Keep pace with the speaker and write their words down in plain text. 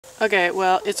Okay,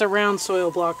 well, it's a round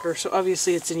soil blocker, so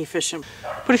obviously it's inefficient.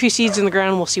 Put a few seeds in the ground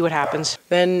and we'll see what happens.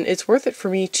 Then it's worth it for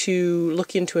me to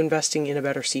look into investing in a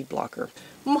better seed blocker.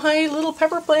 My little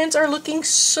pepper plants are looking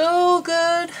so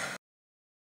good.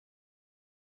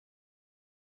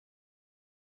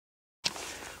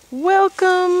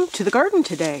 Welcome to the garden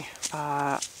today.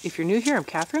 If you're new here, I'm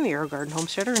Catherine, the Aerogarden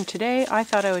homesteader, and today I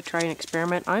thought I would try an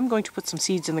experiment. I'm going to put some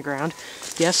seeds in the ground.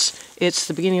 Yes, it's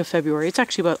the beginning of February. It's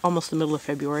actually about almost the middle of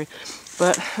February.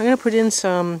 But I'm going to put in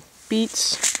some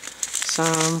beets,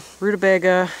 some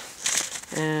rutabaga,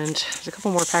 and there's a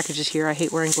couple more packages here. I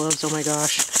hate wearing gloves, oh my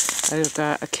gosh. I've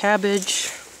got a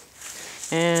cabbage,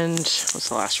 and what's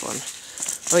the last one?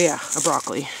 Oh yeah, a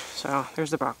broccoli. So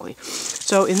there's the broccoli.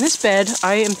 So in this bed,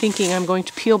 I am thinking I'm going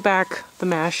to peel back the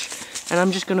mesh, and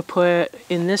I'm just going to put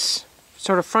in this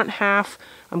sort of front half,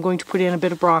 I'm going to put in a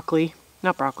bit of broccoli.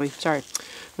 Not broccoli, sorry.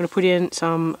 I'm going to put in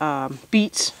some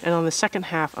beets, and on the second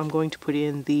half, I'm going to put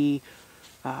in the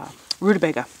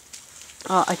rutabaga.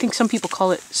 I think some people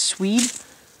call it swede.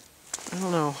 I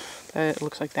don't know. It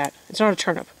looks like that. It's not a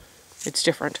turnip. It's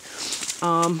different.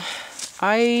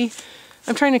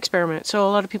 I'm trying to experiment. So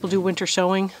a lot of people do winter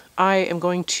sowing. I am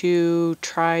going to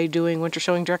try doing winter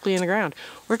sowing directly in the ground.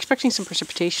 We're expecting some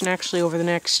precipitation actually over the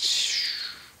next,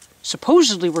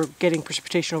 supposedly we're getting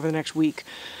precipitation over the next week.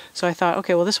 So I thought,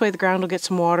 okay, well this way the ground will get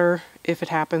some water if it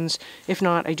happens. If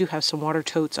not, I do have some water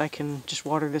totes. I can just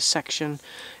water this section.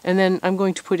 And then I'm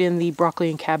going to put in the broccoli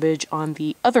and cabbage on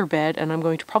the other bed, and I'm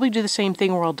going to probably do the same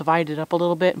thing where I'll divide it up a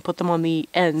little bit and put them on the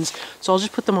ends. So I'll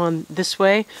just put them on this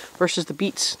way versus the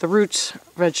beets. The roots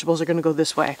vegetables are going to go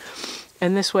this way.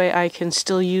 And this way I can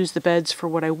still use the beds for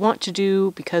what I want to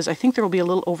do, because I think there will be a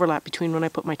little overlap between when I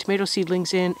put my tomato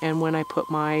seedlings in and when I put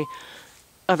my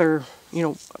other, you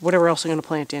know, whatever else I'm going to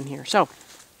plant in here. So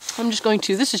I'm just going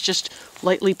to, this is just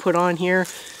lightly put on here,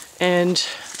 and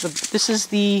this is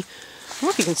the, I don't know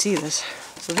if you can see this.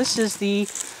 So this is the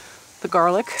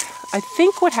garlic. I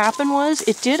think what happened was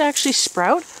it did actually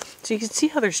sprout. So you can see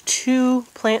how there's two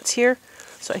plants here.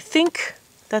 So I think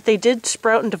that they did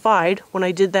sprout and divide when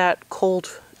I did that cold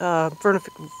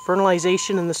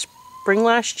fertilization in the spring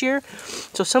last year.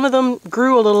 So some of them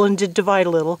grew a little and did divide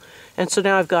a little. And so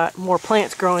now I've got more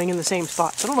plants growing in the same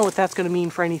spot. So I don't know what that's going to mean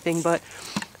for anything, but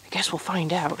I guess we'll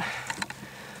find out.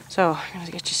 So I'm going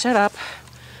to get you set up.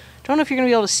 Don't know if you're going to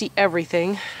be able to see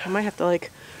everything. I might have to like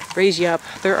raise you up.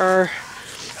 There are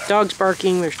dogs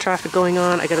barking. There's traffic going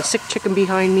on. I got a sick chicken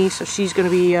behind me, so she's going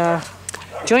to be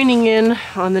joining in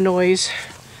on the noise.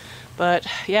 But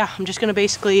yeah, I'm just going to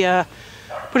basically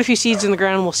put a few seeds in the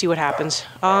ground and we'll see what happens.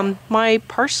 My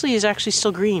parsley is actually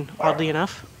still green, oddly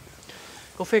enough.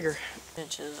 Go figure.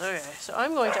 Inches. Okay, so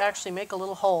I'm going to actually make a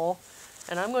little hole,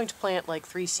 and I'm going to plant like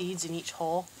 3 seeds in each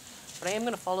hole. But I am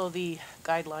going to follow the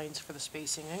guidelines for the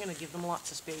spacing. I'm going to give them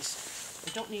lots of space.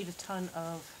 I don't need a ton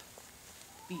of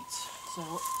beets, so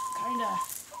it kind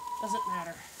of doesn't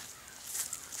matter.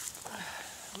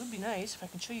 It would be nice if I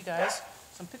can show you guys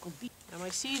some pickled beets. Now my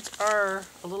seeds are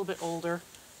a little bit older,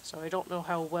 so I don't know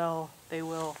how well they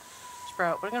will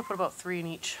sprout, but I'm going to put about 3 in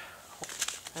each hole.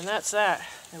 And that's that.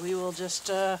 And we will just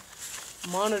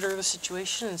monitor the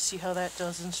situation and see how that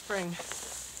does in spring.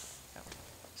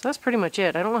 So that's pretty much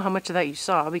it. I don't know how much of that you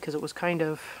saw because it was kind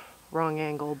of wrong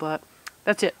angle, but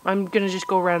that's it. I'm going to just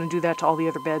go around and do that to all the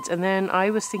other beds. And then I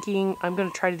was thinking I'm going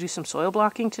to try to do some soil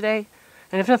blocking today.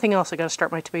 And if nothing else, I got to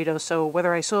start my tomatoes. So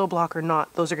whether I soil block or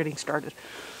not, those are getting started.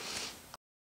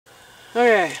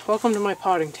 Okay, welcome to my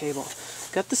potting table.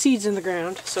 Got the seeds in the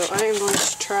ground, so I am going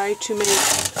to try to make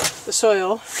the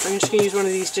soil. I'm just going to use one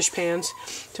of these dish pans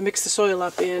to mix the soil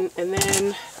up in, and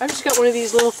then I've just got one of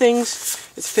these little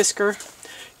things. It's Fisker.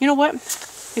 You know what?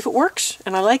 If it works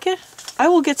and I like it, I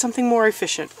will get something more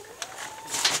efficient.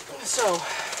 So,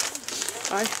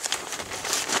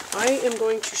 I am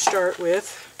going to start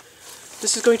with,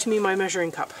 this is going to be my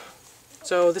measuring cup.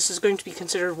 So this is going to be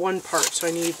considered 1 part. So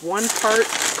I need 1 part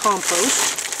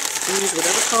compost. Use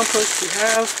whatever compost you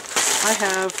have. I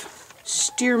have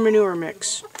steer manure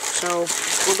mix, so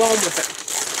we're going with it.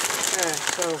 Okay,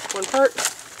 so 1 part.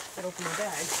 I'd open my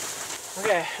bag.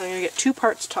 Okay, I'm going to get 2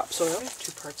 parts topsoil.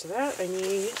 2 parts of that. I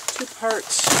need 2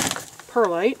 parts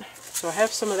perlite. So I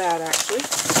have some of that actually,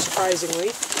 surprisingly.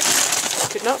 I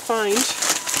could not find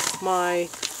my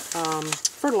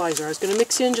fertilizer. I was going to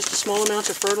mix in just a small amount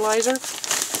of fertilizer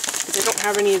because I don't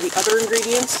have any of the other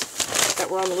ingredients that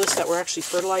were on the list that were actually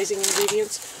fertilizing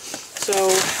ingredients. So,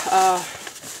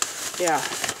 yeah,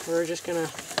 we're just going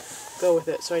to go with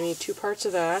it. So I need 2 parts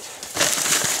of that.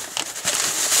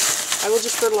 I will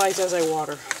just fertilize as I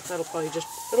water. That'll probably just,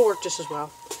 it'll work just as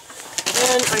well. And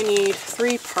then I need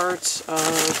 3 parts of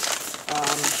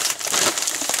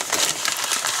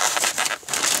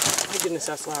goodness,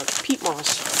 that's loud. Peat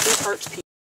moss, 3 parts peat.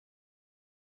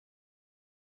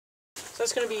 So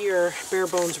that's going to be your bare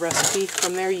bones recipe.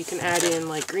 From there you can add in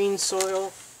like green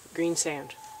soil, green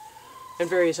sand, and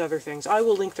various other things. I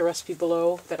will link the recipe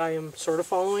below that I am sort of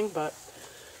following, but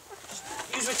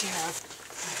use what you have.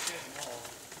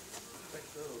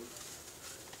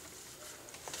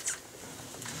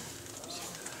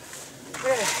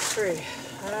 Okay, 3.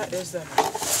 That is that.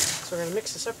 So we're going to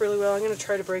mix this up really well. I'm going to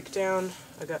try to break down,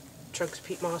 I got chunks of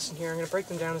peat moss in here. I'm going to break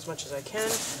them down as much as I can.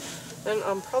 Then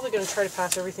I'm probably going to try to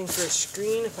pass everything through a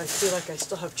screen if I feel like I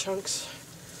still have chunks.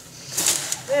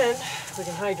 Then we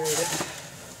can hydrate it.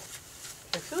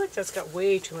 I feel like that's got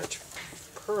way too much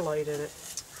perlite in it.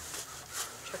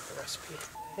 Check the recipe.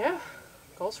 Yeah,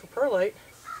 calls for perlite.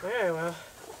 Okay, well,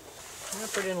 I'm going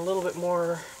to put in a little bit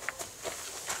more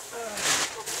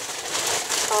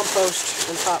compost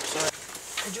and topsoil.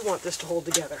 I do want this to hold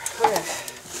together. Okay.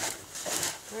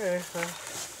 Okay, well,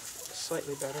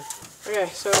 slightly better. Okay,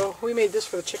 so we made this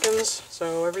for the chickens,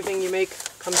 so everything you make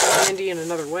comes in handy in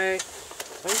another way.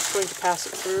 I'm just going to pass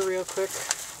it through real quick.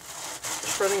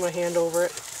 Just running my hand over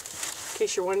it. In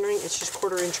case you're wondering, it's just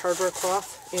 1/4-inch hardware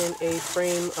cloth in a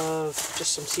frame of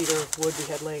just some cedar wood we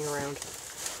had laying around.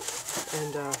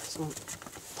 And some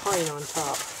pine on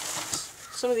top.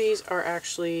 Some of these are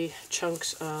actually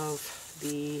chunks of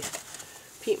the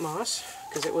peat moss,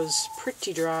 because it was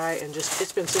pretty dry and just,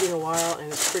 it's been sitting a while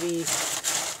and it's pretty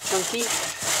chunky.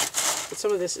 But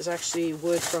some of this is actually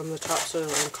wood from the topsoil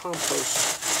and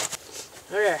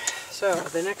compost. Okay, so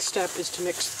the next step is to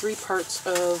mix 3 parts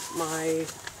of my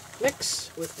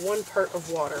mix with 1 part of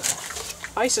water.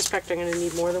 I suspect I'm going to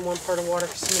need more than 1 part of water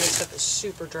because some of this stuff is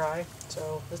super dry.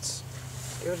 So let's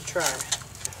give it a try.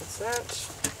 That's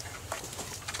that.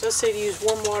 It does say to use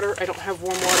warm water. I don't have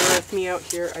warm water with me out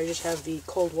here. I just have the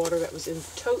cold water that was in the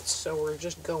totes, so we're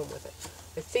just going with it.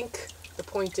 I think the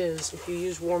point is, if you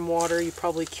use warm water, you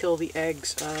probably kill the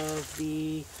eggs of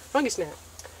the fungus gnat,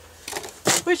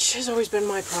 which has always been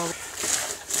my problem.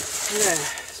 Yeah,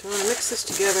 so I'm going to mix this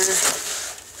together.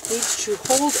 It needs to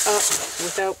hold up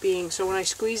without being, so when I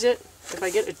squeeze it, if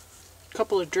I get a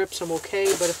couple of drips, I'm okay,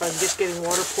 but if I'm just getting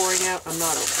water pouring out, I'm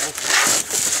not okay.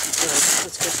 So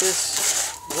let's get this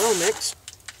well mixed.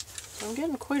 I'm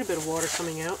getting quite a bit of water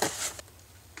coming out.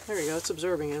 There we go, it's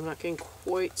absorbing it. I'm not getting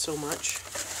quite so much.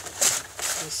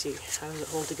 Let's see, how does it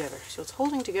hold together? So it's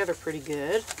holding together pretty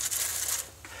good.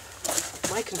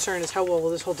 My concern is how well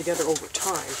will this hold together over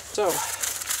time. So,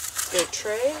 let's get a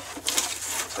tray.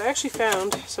 So I actually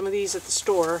found some of these at the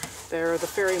store. They're the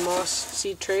fairy moss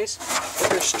seed trays, but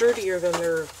they're sturdier than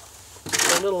their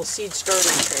little seed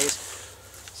starting trays.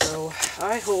 So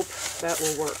I hope that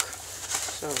will work.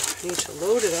 So I need to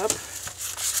load it up.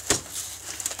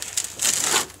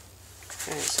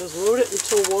 Okay, it says load it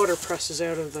until water presses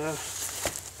out of the...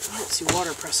 I don't see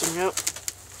water pressing out.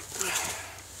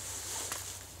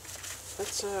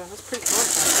 That's pretty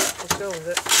compact. Let's go with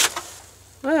it.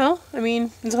 Well, I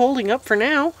mean, it's holding up for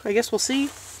now. I guess we'll see.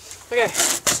 Okay,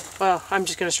 well, I'm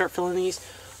just going to start filling these.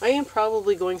 I am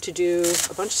probably going to do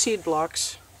a bunch of seed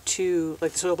blocks to,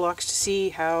 like the soil blocks, to see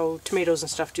how tomatoes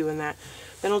and stuff do in that.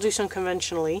 Then I'll do some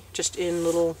conventionally, just in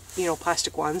little,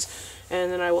 plastic ones.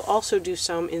 And then I will also do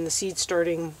some in the seed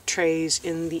starting trays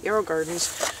in the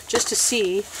Aerogardens, just to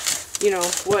see,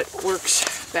 what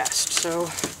works best. So,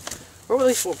 or at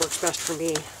least what works best for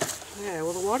me. Yeah,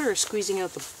 well, the water is squeezing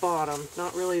out the bottom,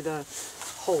 not really the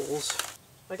holes.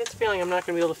 I get the feeling I'm not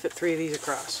going to be able to fit 3 of these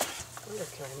across. I wonder,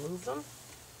 can I move them?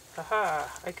 Haha,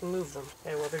 I can move them.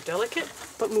 Okay, well, they're delicate,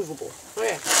 but movable.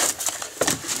 Okay,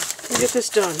 we'll get this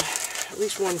done. At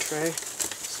least 1 tray.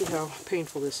 See how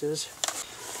painful this is.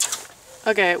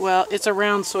 Okay, well, it's a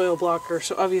round soil blocker,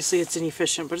 so obviously it's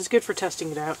inefficient, but it's good for testing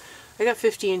it out. I got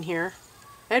 50 in here.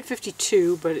 I had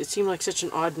 52, but it seemed like such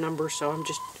an odd number, so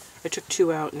I took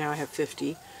 2 out, and now I have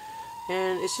 50.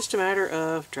 And it's just a matter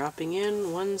of dropping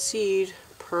in 1 seed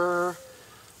per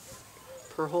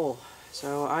hole.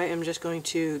 So I am just going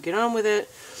to get on with it.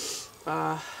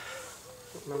 I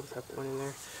don't remember if I put 1 in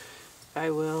there. I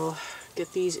will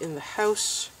get these in the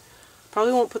house.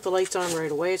 Probably won't put the lights on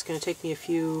right away. It's going to take me a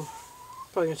few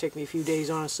days,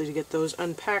 honestly, to get those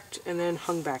unpacked and then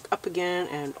hung back up again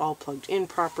and all plugged in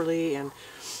properly. And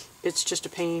it's just a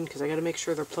pain because I got to make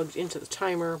sure they're plugged into the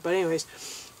timer. But anyways,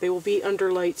 they will be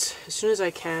under lights as soon as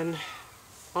I can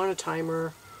on a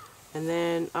timer. And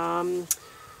then,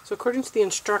 so according to the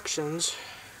instructions,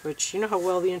 which you know how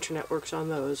well the internet works on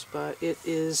those, but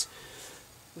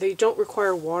they don't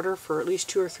require water for at least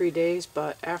 2 or 3 days,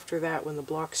 but after that, when the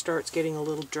block starts getting a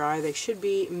little dry, they should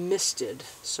be misted.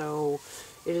 So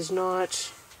it is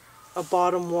not a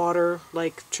bottom water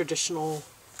like traditional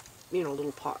you know,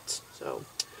 little pots. So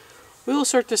we will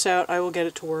sort this out. I will get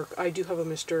it to work. I do have a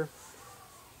mister.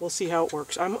 We'll see how it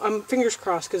works. I'm fingers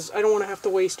crossed, because I don't want to have to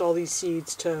waste all these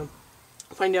seeds to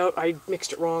find out I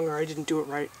mixed it wrong or I didn't do it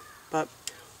right. But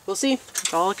we'll see.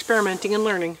 It's all experimenting and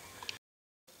learning.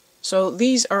 So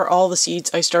these are all the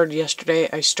seeds I started yesterday.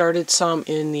 I started some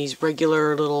in these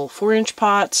regular little 4-inch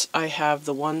pots. I have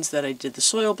the ones that I did the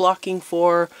soil blocking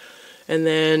for, and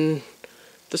then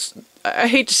this, I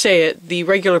hate to say it, the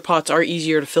regular pots are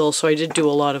easier to fill, so I did do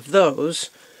a lot of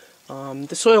those.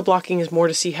 The soil blocking is more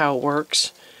to see how it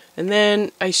works. And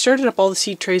then I started up all the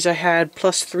seed trays I had,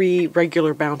 plus 3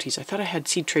 regular bounties. I thought I had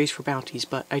seed trays for bounties,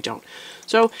 but I don't.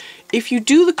 So if you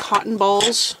do the cotton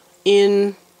balls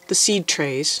in the seed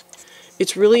trays,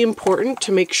 it's really important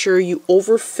to make sure you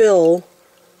overfill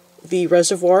the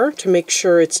reservoir to make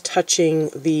sure it's touching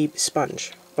the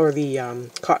sponge, or the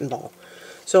cotton ball.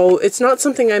 So it's not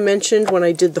something I mentioned when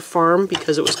I did the farm,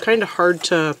 because it was kind of hard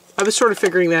to, I was sort of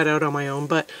figuring that out on my own,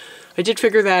 but I did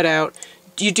figure that out.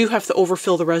 You do have to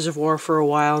overfill the reservoir for a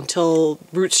while until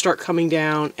roots start coming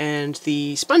down and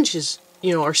the sponges,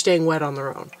 you know, are staying wet on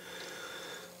their own.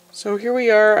 So here we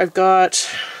are. I've got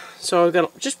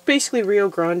just basically Rio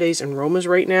Grandes and Romas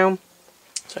right now.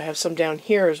 So I have some down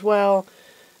here as well.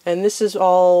 And this is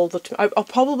all the, I'll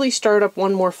probably start up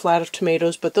one more flat of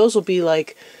tomatoes, but those will be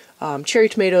like cherry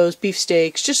tomatoes,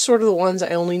 beefsteaks, just sort of the ones I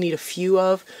only need a few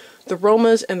of. The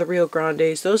Romas and the Rio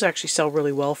Grandes, those actually sell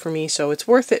really well for me, so it's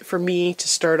worth it for me to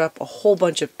start up a whole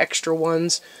bunch of extra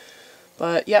ones.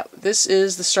 But yeah, this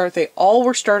is the start. They all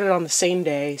were started on the same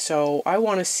day, so I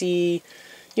want to see,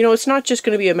 you know, it's not just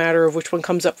going to be a matter of which one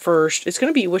comes up first. It's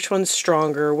going to be which one's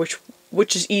stronger,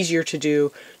 which is easier to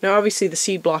do. Now obviously the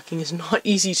seed blocking is not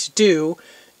easy to do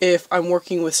if I'm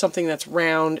working with something that's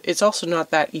round. It's also not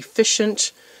that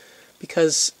efficient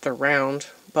because they're round,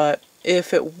 but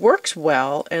if it works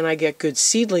well and I get good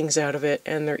seedlings out of it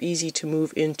and they're easy to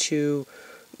move into,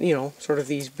 you know, sort of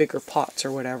these bigger pots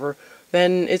or whatever,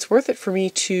 then it's worth it for me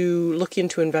to look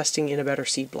into investing in a better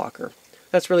seed blocker.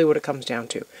 That's really what it comes down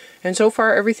to. And so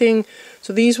far everything,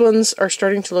 so these ones are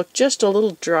starting to look just a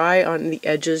little dry on the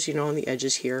edges, you know, on the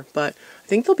edges here, but I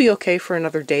think they'll be okay for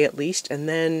another day at least, and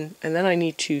then I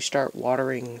need to start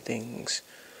watering things.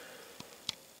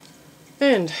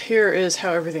 And here is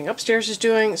how everything upstairs is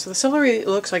doing. So the celery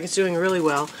looks like it's doing really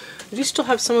well. I do still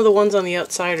have some of the ones on the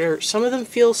outside, some of them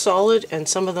feel solid and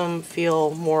some of them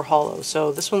feel more hollow.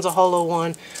 So this one's a hollow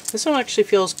one. This one actually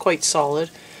feels quite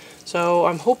solid. So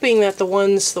I'm hoping that the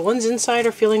ones inside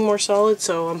are feeling more solid.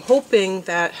 So I'm hoping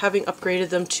that having upgraded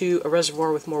them to a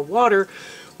reservoir with more water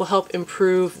will help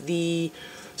improve the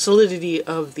solidity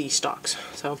of the stalks.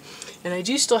 And I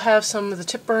do still have some of the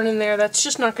tip burn in there. That's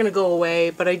just not going to go away,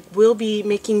 but I will be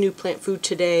making new plant food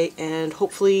today, and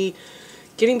hopefully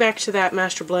getting back to that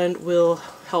master blend will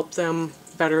help them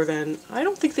better than, I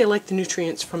don't think they like the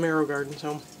nutrients from Aerogarden.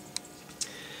 So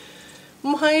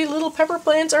my little pepper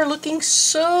plants are looking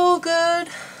so good.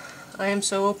 I am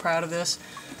so proud of this.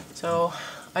 So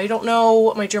I don't know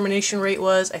what my germination rate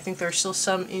was. I think there's still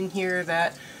some in here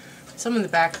some in the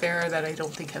back there that I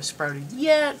don't think have sprouted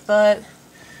yet, but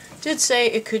did say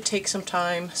it could take some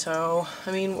time. So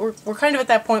I mean, we're kind of at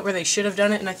that point where they should have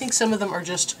done it, and I think some of them are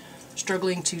just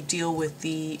struggling to deal with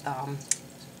the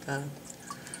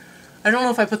I don't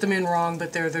know if I put them in wrong,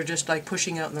 but they're just like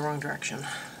pushing out in the wrong direction.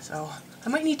 So I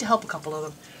might need to help a couple of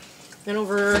them. Then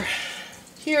over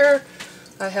here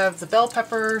I have the bell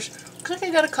peppers. Looks like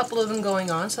I got a couple of them going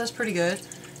on, so that's pretty good.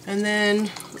 And then,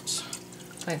 oops,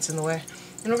 plant's in the way.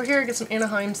 And over here I get some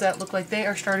Anaheims that look like they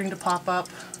are starting to pop up.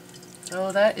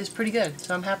 So that is pretty good.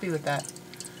 So I'm happy with that.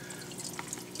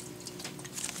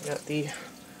 Got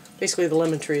basically the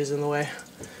lemon tree is in the way.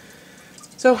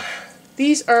 So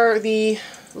these are the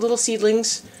little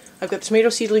seedlings. I've got the tomato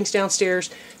seedlings downstairs.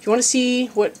 If you want to see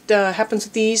what happens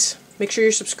with these, make sure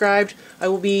you're subscribed. I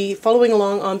will be following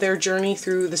along on their journey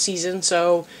through the season,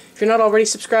 so if you're not already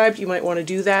subscribed, you might want to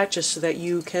do that just so that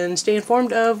you can stay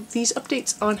informed of these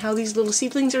updates on how these little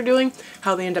seedlings are doing,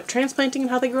 how they end up transplanting,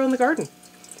 and how they grow in the garden.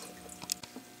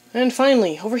 And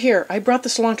finally, over here, I brought the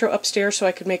cilantro upstairs so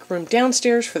I could make room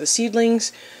downstairs for the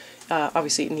seedlings.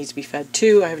 Obviously it needs to be fed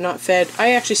too. I have not fed.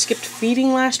 I actually skipped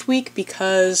feeding last week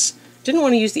because I didn't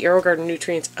want to use the Aerogarden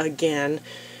nutrients again,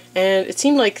 and it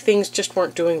seemed like things just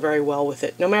weren't doing very well with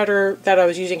it, no matter that I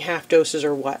was using half doses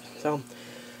or what. So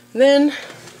then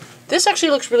this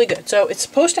actually looks really good. So it's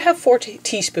supposed to have 4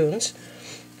 teaspoons.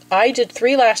 I did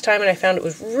 3 last time and I found it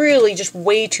was really just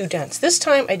way too dense. This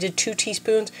time I did 2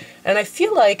 teaspoons and I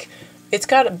feel like it's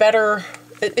got a better,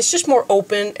 it's just more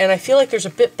open, and I feel like there's a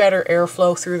bit better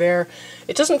airflow through there.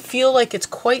 It doesn't feel like it's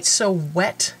quite so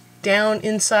wet down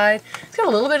inside. It's got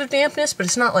a little bit of dampness, but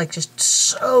it's not like just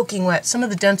soaking wet. Some of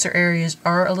the denser areas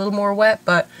are a little more wet,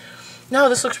 but no,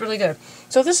 this looks really good.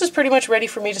 So this is pretty much ready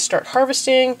for me to start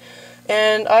harvesting,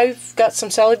 and I've got some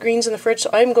salad greens in the fridge, so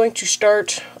I'm going to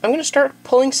start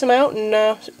pulling some out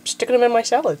and sticking them in my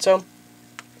salad. So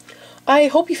I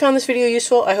hope you found this video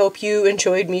useful. I hope you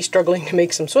enjoyed me struggling to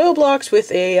make some soil blocks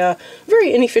with a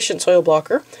very inefficient soil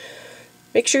blocker.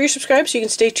 Make sure you subscribe so you can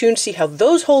stay tuned to see how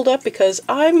those hold up, because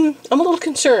I'm a little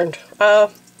concerned.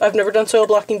 I've never done soil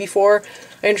blocking before.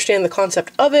 I understand the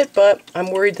concept of it, but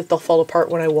I'm worried that they'll fall apart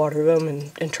when I water them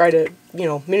and try to, you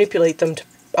know, manipulate them to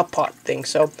up pot things.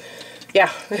 So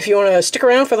yeah, if you want to stick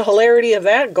around for the hilarity of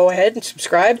that, go ahead and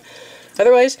subscribe.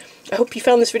 Otherwise, I hope you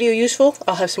found this video useful.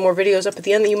 I'll have some more videos up at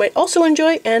the end that you might also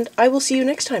enjoy, and I will see you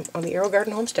next time on the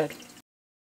Aerogarden Homestead.